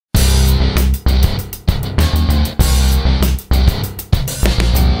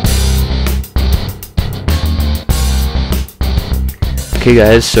Okay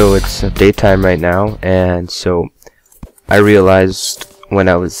guys, so it's daytime right now, and so I realized when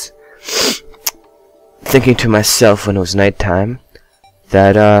I was thinking to myself when it was nighttime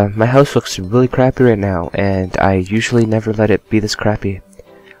that my house looks really crappy right now, and I usually never let it be this crappy.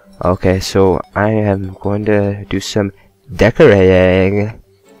 Okay, so I am going to do some decorating.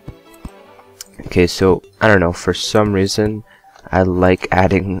 Okay, so I don't know, for some reason I like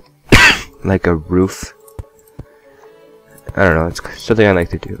adding like a roof. I don't know, it's something I like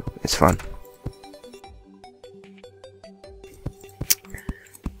to do. It's fun.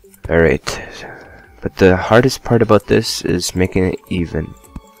 Alright, but the hardest part about this is making it even.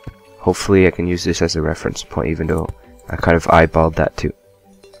 Hopefully I can use this as a reference point, even though I kind of eyeballed that too.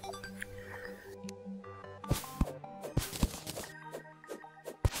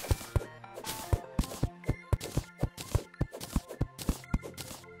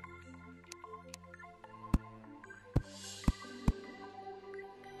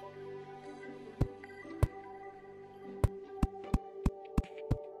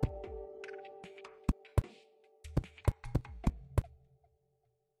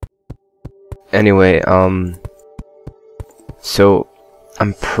 Anyway, so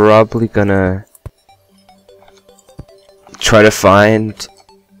I'm probably gonna try to find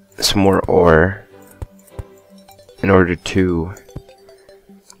some more ore in order to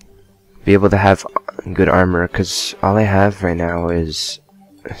be able to have good armor, because all I have right now is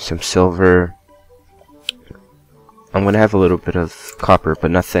some silver. I'm gonna have a little bit of copper,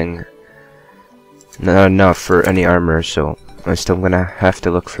 but not enough for any armor, so I'm still gonna have to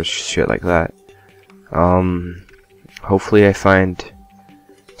look for shit like that. Hopefully I find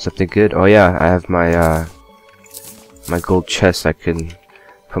something good. Oh yeah, I have my my gold chest I can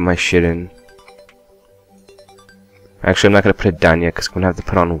put my shit in. Actually, I'm not gonna put it down yet because I'm gonna have to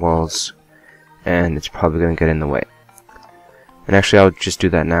put on walls, and it's probably gonna get in the way. And actually, I'll just do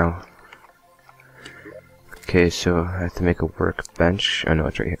that now. Okay, so I have to make a workbench. Oh no,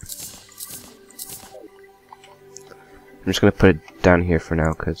 it's right here. I'm just gonna put it down here for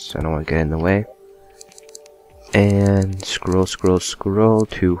now because I don't want to get in the way. And scroll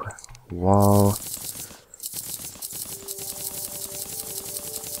to wall.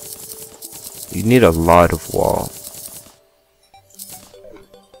 You need a lot of wall.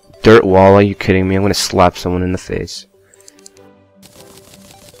 Dirt wall, are you kidding me? I'm gonna slap someone in the face.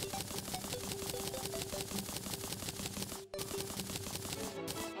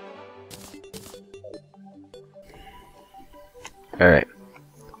 Alright.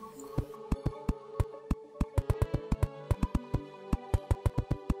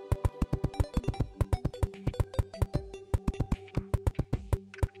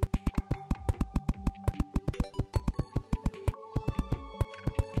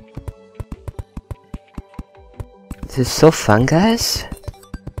 This is so fun, guys.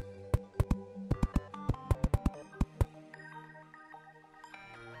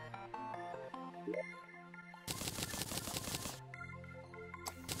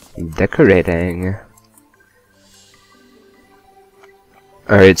 Decorating.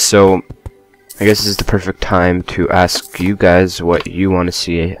 Alright, so I guess this is the perfect time to ask you guys what you want to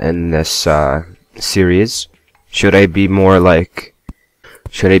see in this series. Should I be more like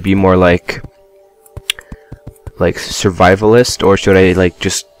survivalist, or should I like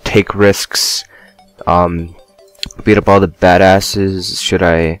just take risks, beat up all the badasses? Should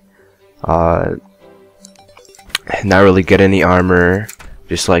I not really get any armor,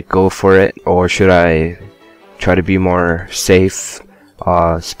 just like go for it? Or should I try to be more safe,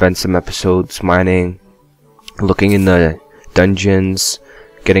 spend some episodes mining, looking in the dungeons,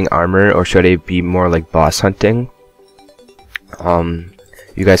 getting armor? Or should I be more like boss hunting?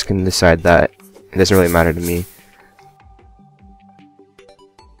 You guys can decide that. It doesn't really matter to me.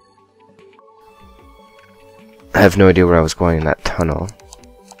 I have no idea where I was going in that tunnel.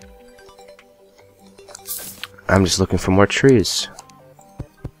 I'm just looking for more trees.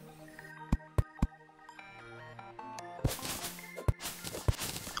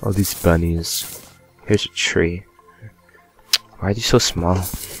 All these bunnies. Here's a tree. Why are these so small?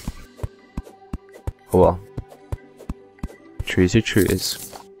 Oh well. Trees are trees.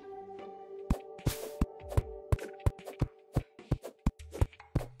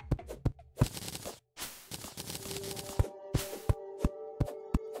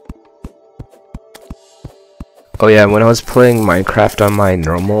 Oh yeah, when I was playing Minecraft on my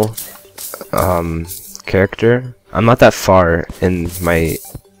normal character, I'm not that far in my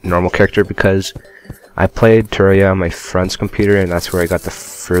normal character because I played Terraria on my friend's computer and that's where I got the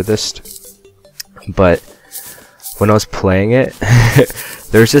furthest. But when I was playing it,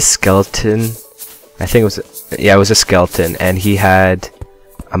 there was this skeleton. I think it was Yeah, it was a skeleton, and he had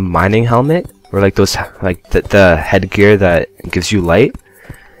a mining helmet, or like those, like the headgear that gives you light.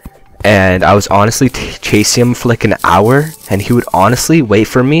 And I was honestly chasing him for like an hour, and he would honestly wait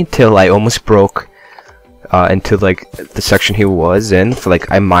for me till I almost broke into like the section he was in, for like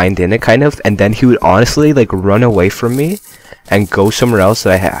I mined in it kind of, and then he would honestly like run away from me and go somewhere else,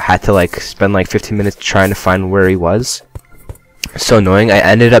 so I had to like spend like 15 minutes trying to find where he was. So annoying. I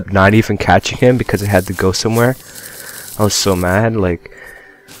ended up not even catching him because I had to go somewhere. I was so mad. Like,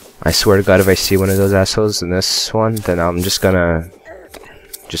 I swear to God, if I see one of those assholes in this one, then I'm just gonna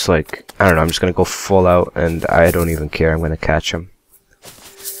like, I don't know, I'm just gonna go full out, and I don't even care. I'm gonna catch him.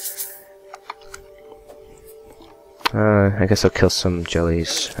 I guess I'll kill some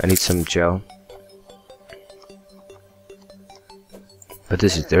jellies. I need some gel. But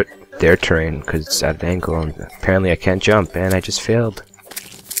this is their terrain, because it's at an angle, and apparently I can't jump, and I just failed.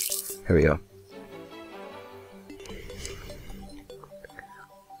 Here we go.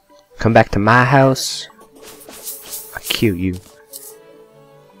 Come back to my house. I'll kill you.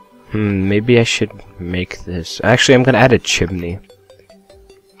 Maybe I should make this. Actually, I'm gonna add a chimney.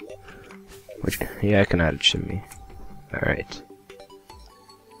 Yeah, I can add a chimney. Alright.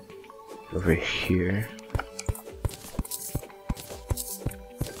 Over here.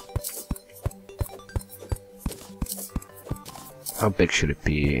 How big should it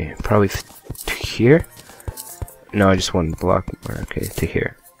be? Probably to here? No, I just one block more. Okay, to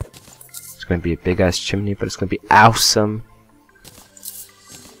here. It's gonna be a big ass chimney, but it's gonna be awesome.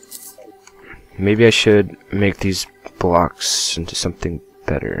 Maybe I should make these blocks into something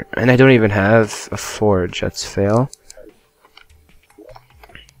better. And I don't even have a forge. That's fail.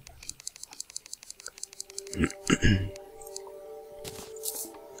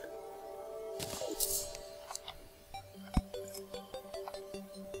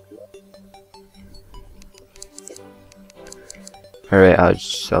 Alright,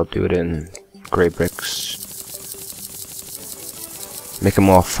 I'll do it in gray bricks. Make them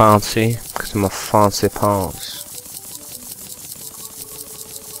all fancy, because I'm a fancy pants.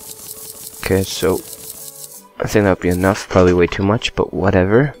 Okay, so I think that'll be enough. Probably way too much, but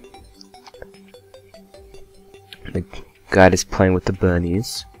whatever. The guy is playing with the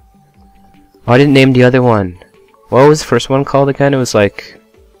bunnies. Oh, I didn't name the other one. What was the first one called again? It was like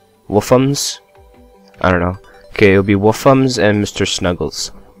Wolfums? I don't know. Okay, it'll be Wolfums and Mr.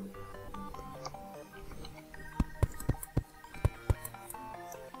 Snuggles.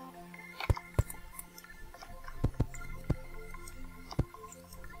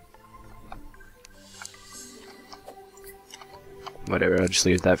 Whatever, I'll just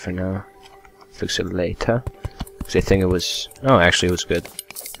leave that for now. Fix it later. Because I think it was... Oh, actually it was good.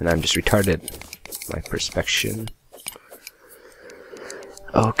 And I'm just retarded. My perspection.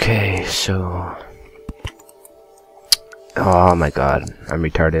 Okay, so... Oh my god, I'm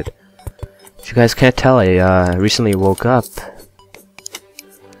retarded. If you guys can't tell, I recently woke up.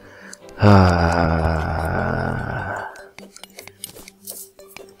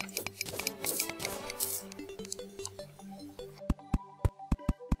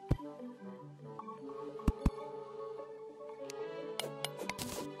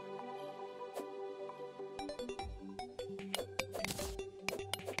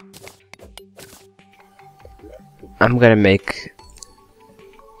 I'm gonna make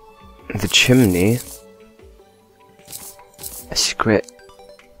the chimney a secret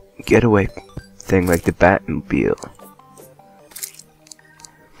getaway thing, like the Batmobile.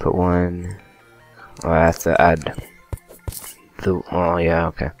 Put one. Oh, I have to add the. Oh yeah,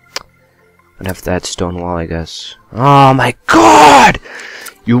 okay. I'd have to add stone wall, I guess. Oh my god!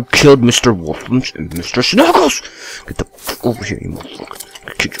 You killed Mr. Wolfums and Mr. Snuggles! Get the f over here, you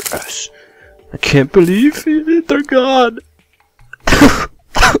motherfucker! Kick your ass! I can't believe it, they're gone!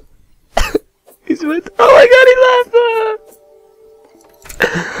 He's with. Oh my god, he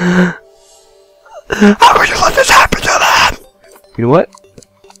left! How could you let this happen to them? You know what?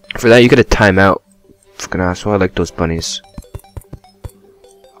 For that, you get a timeout. Fucking asshole, I like those bunnies.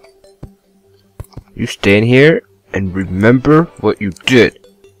 You stay in here and remember what you did.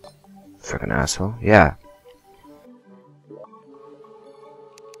 Fucking asshole, yeah.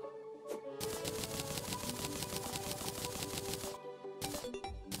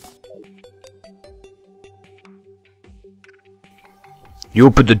 You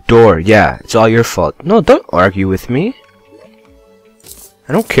opened the door, yeah, it's all your fault. No, don't argue with me.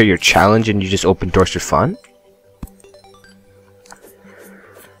 I don't care your challenge and you just open doors for fun.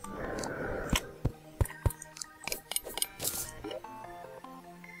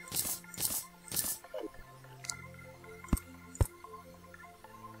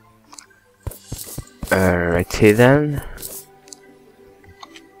 Alright. Alrighty then.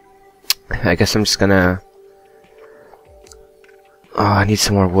 I guess I'm just gonna... Oh, I need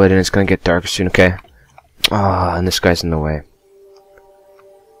some more wood and it's gonna get dark soon, okay. Oh, and this guy's in the way.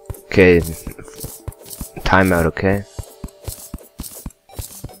 Okay. Timeout, okay?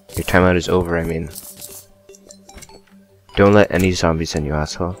 Your timeout is over, I mean. Don't let any zombies in, you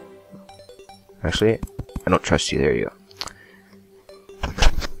asshole. Actually, I don't trust you, there you go.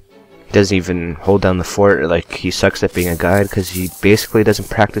 He doesn't even hold down the fort, like he sucks at being a guide, because he basically doesn't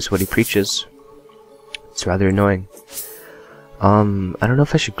practice what he preaches. It's rather annoying. I don't know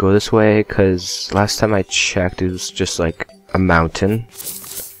if I should go this way, because last time I checked it was just like a mountain.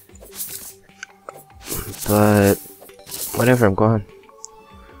 But, whatever, I'm going.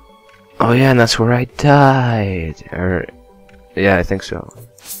 Oh yeah, and that's where I died! Or, yeah, I think so.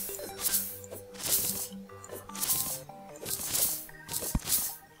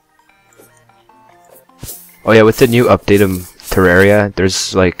 Oh yeah, with the new update of Terraria,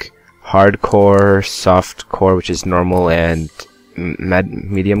 there's like hardcore, softcore, which is normal, and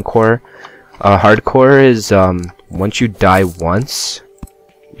medium core. Hardcore is once you die once,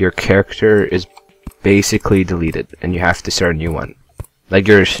 your character is basically deleted, and you have to start a new one. Like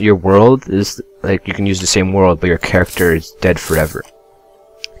your world is like you can use the same world, but your character is dead forever.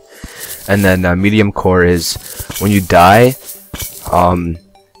 And then medium core is when you die,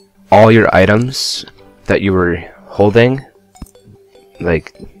 all your items that you were holding,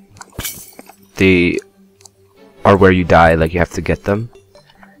 like they are where you die, like you have to get them.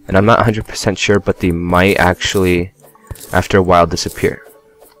 And I'm not 100% sure, but they might actually after a while disappear.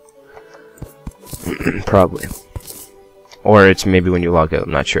 Probably. Or it's maybe when you log out,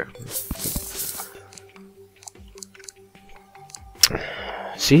 I'm not sure.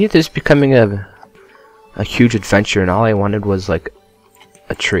 See, this is becoming a huge adventure, and all I wanted was like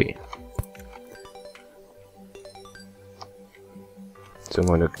a tree. So I'm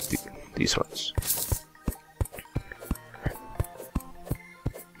going to do these ones.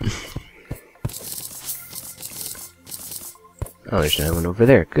 Oh, there's another one over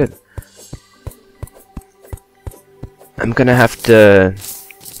there. Good. I'm gonna have to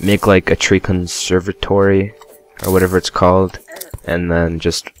make like a tree conservatory or whatever it's called, and then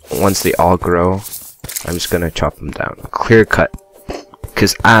just once they all grow, I'm just gonna chop them down. Clear cut.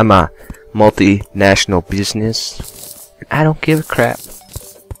 Cause I'm a multinational business. I don't give a crap.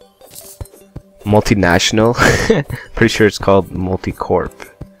 Multinational? Pretty sure it's called multi-corp.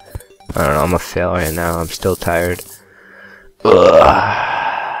 I don't know, I'm a failure now, I'm still tired. Ugh.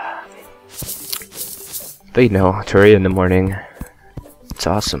 But you know, Terraria in the morning, it's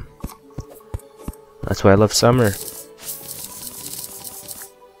awesome. That's why I love summer.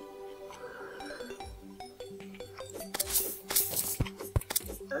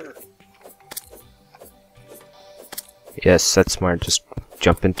 Yes, that's smart. Just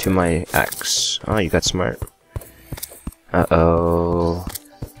jump into my axe. Oh, you got smart. Uh-oh.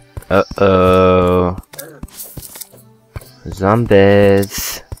 Uh-oh.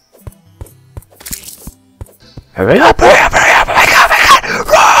 Zombies. Hurry up, hurry up, hurry up! Oh my god,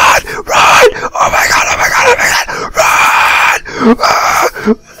 run! Run! Oh my god, oh my god, oh my god! Run!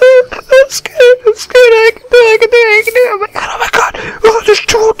 I'm scared, I can do it, Oh my god, oh my god! Oh, there's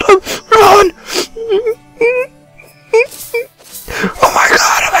two of them! Run! Oh my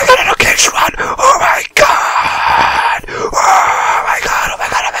god, I don't catch one! Oh my god! Oh my god, oh my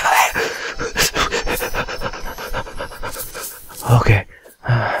god, oh my god! Okay,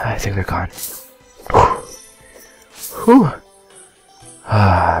 I think they're gone. Whew.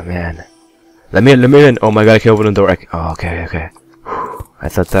 Ah, man. Let me in. Oh my god, I can't open the door. Oh, okay. Whew. I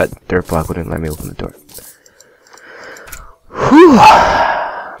thought that dirt block wouldn't let me open the door. Whew.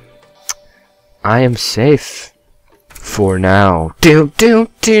 I am safe. For now. Do.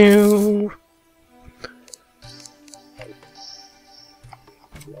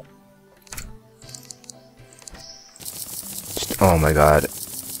 Oh my god.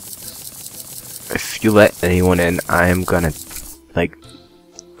 If you let anyone in, I am gonna, like,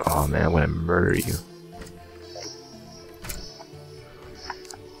 oh man, I'm gonna murder you.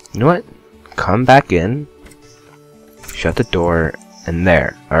 You know what? Come back in, shut the door, and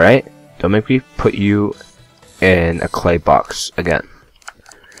there, alright? Don't make me put you in a clay box again.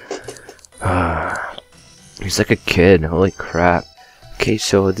 He's like a kid, holy crap. Okay,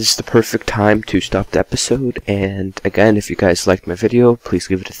 so this is the perfect time to stop the episode, and again, if you guys liked my video, please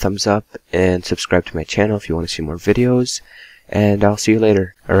give it a thumbs up, and subscribe to my channel if you want to see more videos, and I'll see you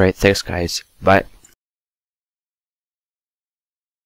later. Alright, thanks guys, bye.